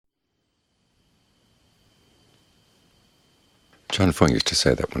John Fung used to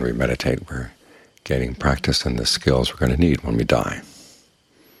say that when we meditate, we're gaining practice in the skills we're going to need when we die.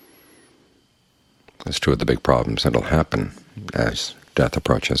 That's two of the big problems that will happen as death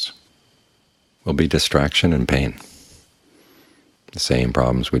approaches. Will be distraction and pain. The same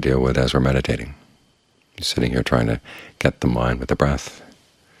problems we deal with as we're meditating. You're sitting here trying to get the mind with the breath.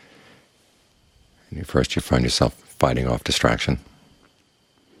 And first you find yourself fighting off distraction.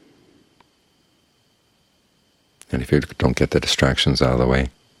 And if you don't get the distractions out of the way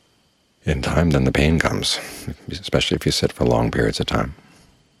in time, then the pain comes, especially if you sit for long periods of time,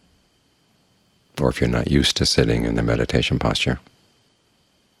 or if you're not used to sitting in the meditation posture.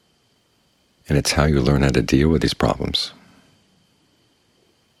 And it's how you learn how to deal with these problems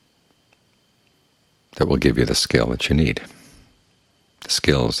that will give you the skill that you need, the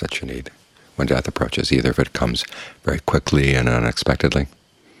skills that you need when death approaches, either if it comes very quickly and unexpectedly,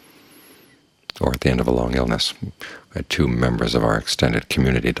 or at the end of a long illness. We had two members of our extended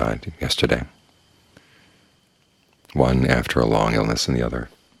community died yesterday, one after a long illness and the other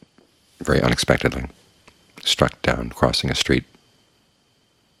very unexpectedly, struck down crossing a street.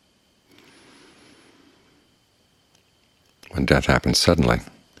 When death happens suddenly,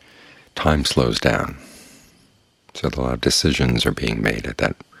 time slows down, so that a lot of decisions are being made at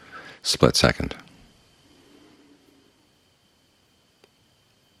that split second.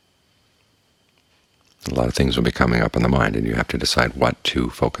 A lot of things will be coming up in the mind, and you have to decide what to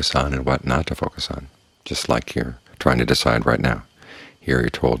focus on and what not to focus on, just like you're trying to decide right now. Here you're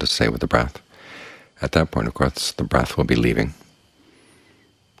told to stay with the breath. At that point, of course, the breath will be leaving.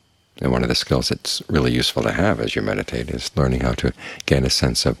 And one of the skills that's really useful to have as you meditate is learning how to gain a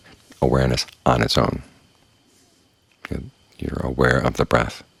sense of awareness on its own. You're aware of the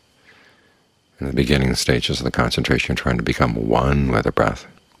breath. In the beginning stages of the concentration, you're trying to become one with the breath.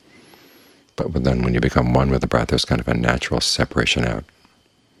 But then when you become one with the breath, there's kind of a natural separation out.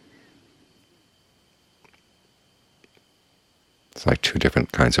 It's like two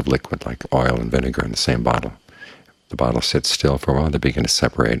different kinds of liquid, like oil and vinegar in the same bottle. The bottle sits still for a while, they begin to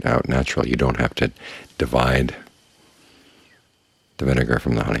separate out naturally. You don't have to divide the vinegar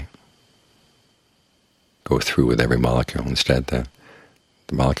from the honey, go through with every molecule. Instead, the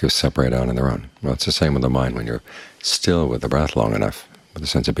molecules separate out on their own. Well, it's the same with the mind. When you're still with the breath long enough, with a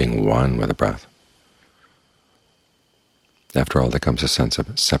sense of being one with the breath, after all, there comes a sense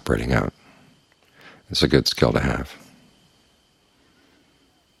of separating out. It's a good skill to have.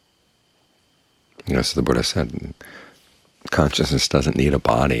 So the Buddha said, consciousness doesn't need a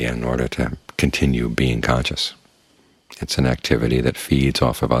body in order to continue being conscious. It's an activity that feeds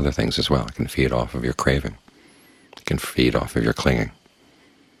off of other things as well. It can feed off of your craving. It can feed off of your clinging.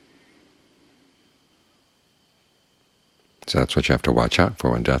 So that's what you have to watch out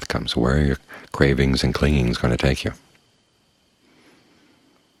for when death comes. Where are your cravings and clingings going to take you?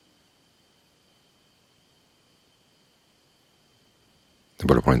 The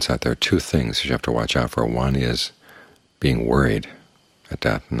Buddha points out there are two things that you have to watch out for. One is being worried at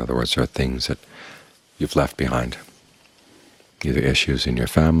death. In other words, there are things that you've left behind, either issues in your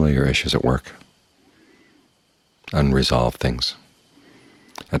family or issues at work, unresolved things.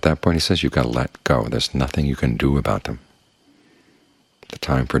 At that point, he says, you've got to let go. There's nothing you can do about them. The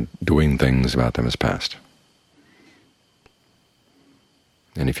time for doing things about them is past.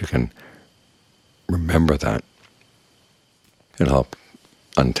 And if you can remember that, it'll help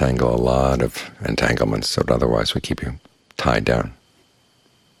untangle a lot of entanglements that otherwise would keep you tied down.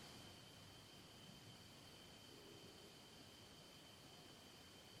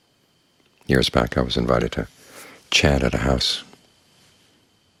 Years back, I was invited to chant at a house.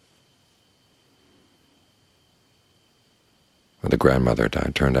 When the grandmother died,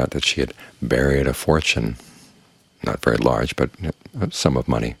 it turned out that she had buried a fortune, not very large, but a sum of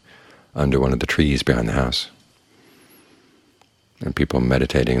money, under one of the trees behind the house. And people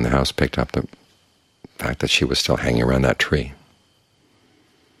meditating in the house picked up the fact that she was still hanging around that tree.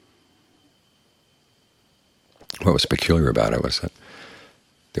 What was peculiar about it was that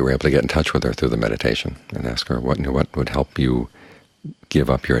they were able to get in touch with her through the meditation and ask her what would help you give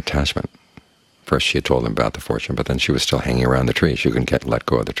up your attachment. First she had told them about the fortune, but then she was still hanging around the tree. She couldn't let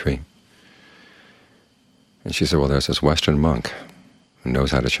go of the tree. And she said, well, there's this Western monk who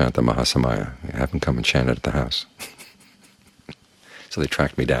knows how to chant the Mahasamaya. Have him come and chant it at the house. So they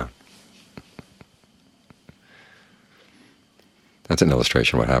tracked me down. That's an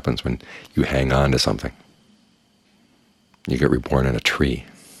illustration of what happens when you hang on to something. You get reborn in a tree.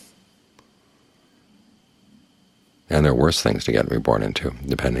 And there are worse things to get reborn into,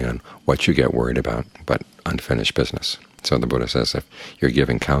 depending on what you get worried about, but unfinished business. So the Buddha says if you're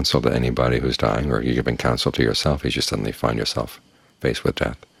giving counsel to anybody who's dying, or you're giving counsel to yourself, you just suddenly find yourself faced with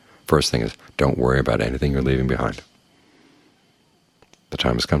death. First thing is, don't worry about anything you're leaving behind. The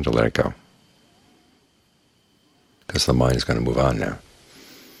time has come to let it go, because the mind is going to move on now.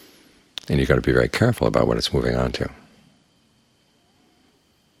 And you've got to be very careful about what it's moving on to.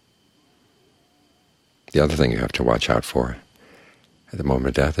 The other thing you have to watch out for at the moment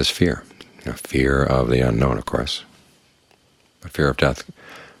of death is fear. Fear of the unknown, of course. But fear of death,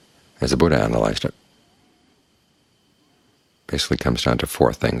 as the Buddha analyzed it, basically comes down to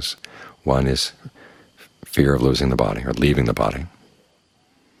four things. One is fear of losing the body, or leaving the body.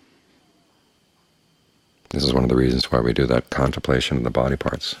 This is one of the reasons why we do that contemplation of the body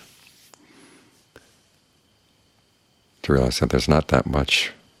parts, to realize that there's not that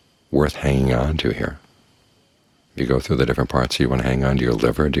much worth hanging on to here. You go through the different parts. Do you want to hang on to your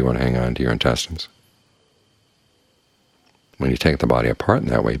liver? Do you want to hang on to your intestines? When you take the body apart in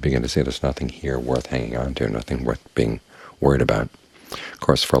that way, you begin to see there's nothing here worth hanging on to, nothing worth being worried about. Of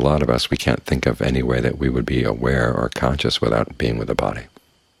course, for a lot of us, we can't think of any way that we would be aware or conscious without being with the body.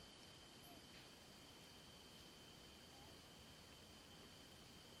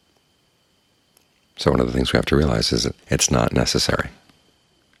 So one of the things we have to realize is that it's not necessary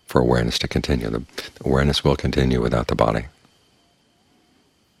for awareness to continue. The awareness will continue without the body.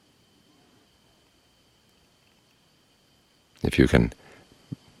 If you can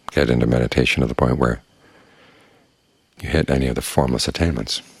get into meditation to the point where you hit any of the formless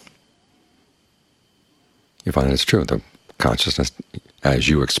attainments, you find it's true. The consciousness, as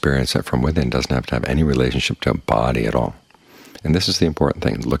you experience it from within, doesn't have to have any relationship to a body at all. And this is the important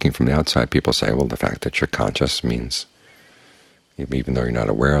thing. Looking from the outside, people say, well, the fact that you're conscious means, even though you're not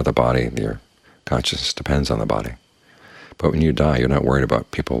aware of the body, your consciousness depends on the body. But when you die, you're not worried about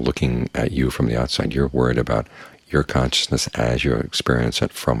people looking at you from the outside. You're worried about your consciousness as you experience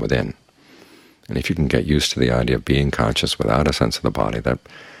it from within. And if you can get used to the idea of being conscious without a sense of the body, that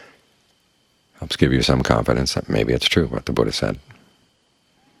helps give you some confidence that maybe it's true what the Buddha said,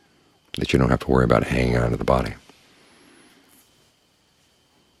 that you don't have to worry about hanging on to the body.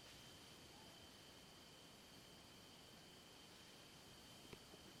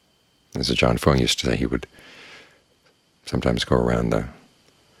 As John Fung used to say, he would sometimes go around the,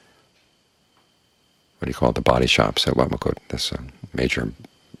 the body shops at Wat Makut, this major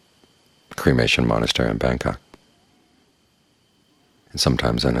cremation monastery in Bangkok. And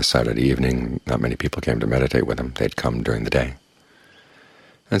sometimes on a Saturday evening, not many people came to meditate with him. They'd come during the day.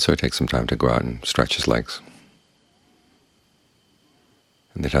 And so he'd take some time to go out and stretch his legs.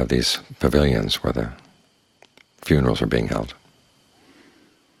 And they'd have these pavilions where the funerals were being held.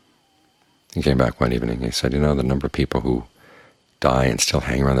 He came back one evening and he said, the number of people who die and still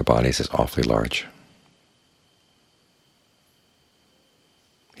hang around their bodies is awfully large.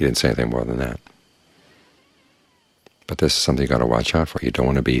 He didn't say anything more than that. But this is something you've got to watch out for. You don't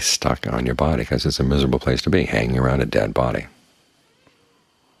want to be stuck on your body, because it's a miserable place to be, hanging around a dead body.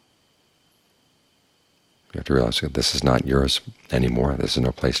 You have to realize that this is not yours anymore. This is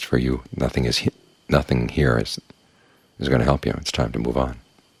no place for you. Nothing here is going to help you. It's time to move on.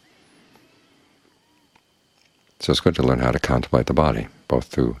 So it's good to learn how to contemplate the body, both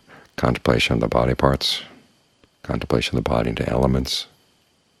through contemplation of the body parts, contemplation of the body into elements,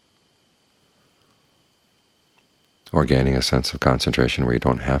 or gaining a sense of concentration where you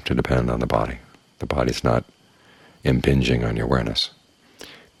don't have to depend on the body. The body's not impinging on your awareness.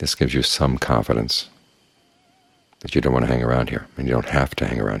 This gives you some confidence that you don't want to hang around here, and you don't have to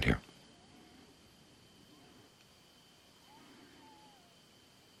hang around here.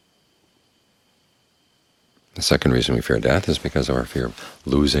 The second reason we fear death is because of our fear of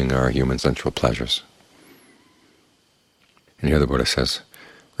losing our human sensual pleasures. And here the Buddha says,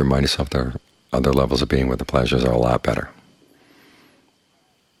 remind yourself there are other levels of being where the pleasures are a lot better.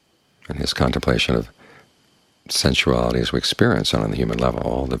 And his contemplation of sensuality as we experience it on the human level,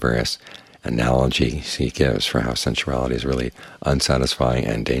 all the various analogies he gives for how sensuality is really unsatisfying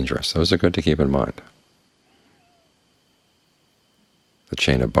and dangerous, those are good to keep in mind. The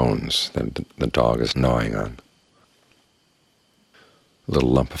chain of bones that the dog is gnawing on, a little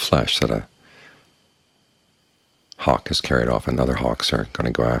lump of flesh that a hawk has carried off, and other hawks are going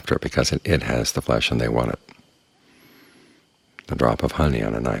to go after it because it has the flesh and they want it. The drop of honey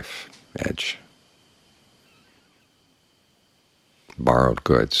on a knife edge. Borrowed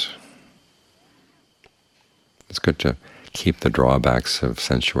goods. It's good to keep the drawbacks of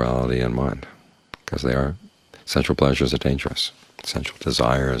sensuality in mind, because sensual pleasures are dangerous. Sensual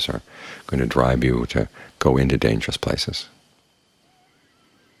desires are going to drive you to go into dangerous places.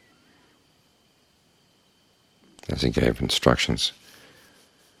 As he gave instructions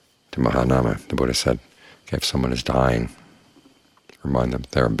to Mahanama, the Buddha said, okay, if someone is dying, Remind them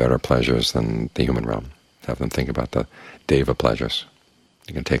there are better pleasures than the human realm. Have them think about the deva pleasures.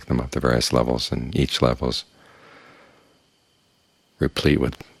 You can take them up to various levels, and each level is replete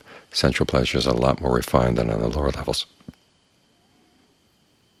with sensual pleasures a lot more refined than on the lower levels.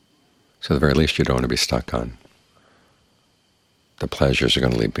 So at the very least, you don't want to be stuck on the pleasures you're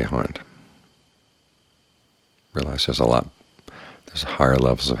going to leave behind. Realize there's higher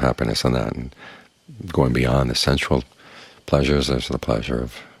levels of happiness than that, and going beyond the sensual pleasures, there's the pleasure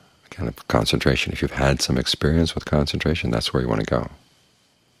of kind of concentration. If you've had some experience with concentration, that's where you want to go.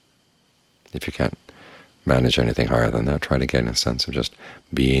 If you can't manage anything higher than that, try to get in a sense of just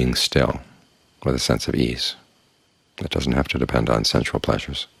being still with a sense of ease. That doesn't have to depend on sensual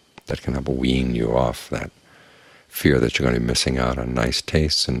pleasures. That can help wean you off that fear that you're going to be missing out on nice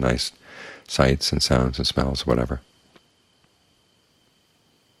tastes and nice sights and sounds and smells, whatever.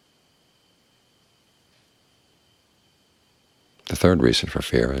 The third reason for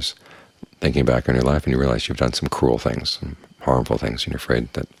fear is thinking back on your life and you realize you've done some cruel things, some harmful things, and you're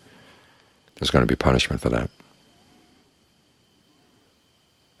afraid that there's going to be punishment for that.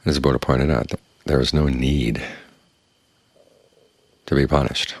 And as the Buddha pointed out, there is no need to be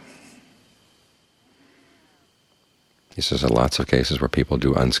punished. He says there are lots of cases where people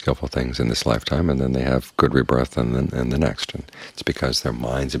do unskillful things in this lifetime, and then they have good rebirth in the next. And it's because their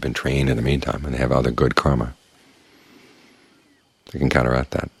minds have been trained in the meantime, and they have other good karma. They can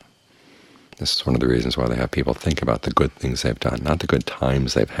counteract that. This is one of the reasons why they have people think about the good things they've done, not the good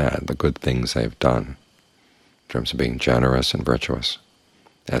times they've had, the good things they've done, in terms of being generous and virtuous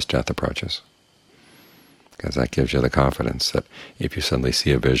as death approaches. Because that gives you the confidence that if you suddenly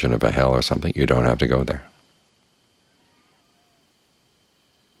see a vision of a hell or something, you don't have to go there.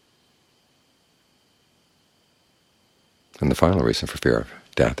 And the final reason for fear of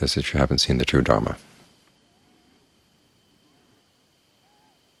death is that you haven't seen the true Dhamma.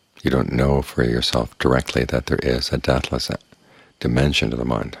 You don't know for yourself directly that there is a deathless dimension to the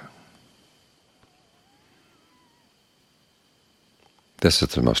mind. This is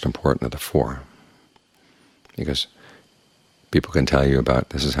the most important of the four, because people can tell you about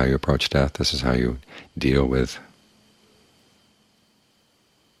this is how you approach death, this is how you deal with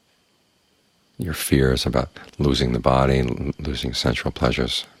your fears about losing the body, losing sensual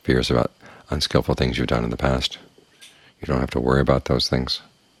pleasures, fears about unskillful things you've done in the past. You don't have to worry about those things.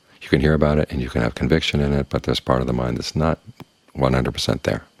 You can hear about it and you can have conviction in it, but there's part of the mind that's not 100%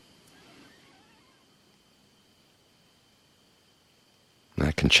 there. And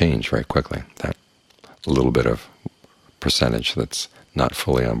that can change very quickly, that little bit of percentage that's not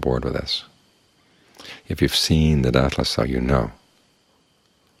fully on board with this. If you've seen the deathless, though, you know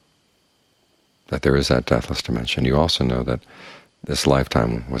that there is that deathless dimension. You also know that this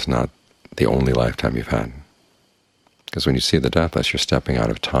lifetime was not the only lifetime you've had. Because when you see the deathless, you're stepping out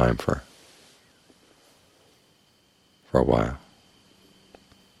of time for a while.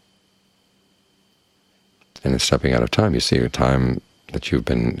 And in stepping out of time, you see a time that you've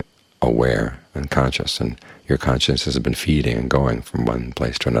been aware and conscious, and your consciousness has been feeding and going from one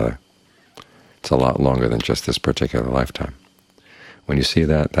place to another. It's a lot longer than just this particular lifetime. When you see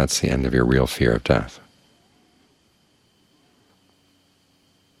that, that's the end of your real fear of death.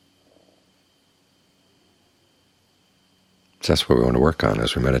 So that's what we want to work on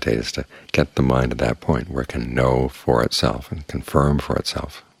as we meditate, is to get the mind to that point where it can know for itself and confirm for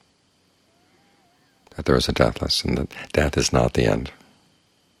itself that there is a deathless and that death is not the end.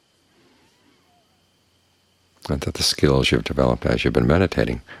 And that the skills you've developed as you've been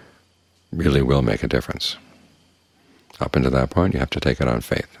meditating really will make a difference. Up until that point, you have to take it on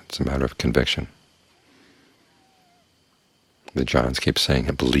faith. It's a matter of conviction. The Johns keep saying,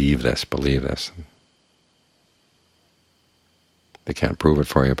 believe this, believe this. They can't prove it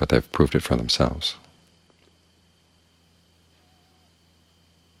for you, but they've proved it for themselves.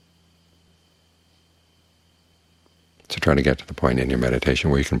 So try to get to the point in your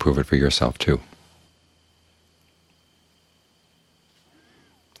meditation where you can prove it for yourself too.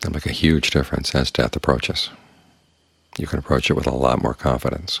 It'll make a huge difference as death approaches. You can approach it with a lot more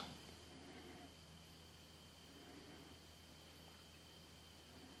confidence.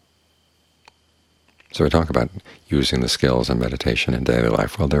 So we talk about using the skills in meditation in daily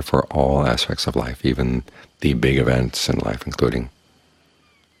life. Well, they're for all aspects of life, even the big events in life, including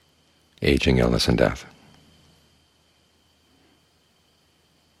aging, illness, and death.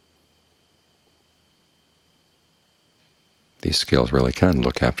 These skills really can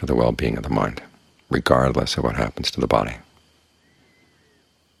look after the well-being of the mind, regardless of what happens to the body.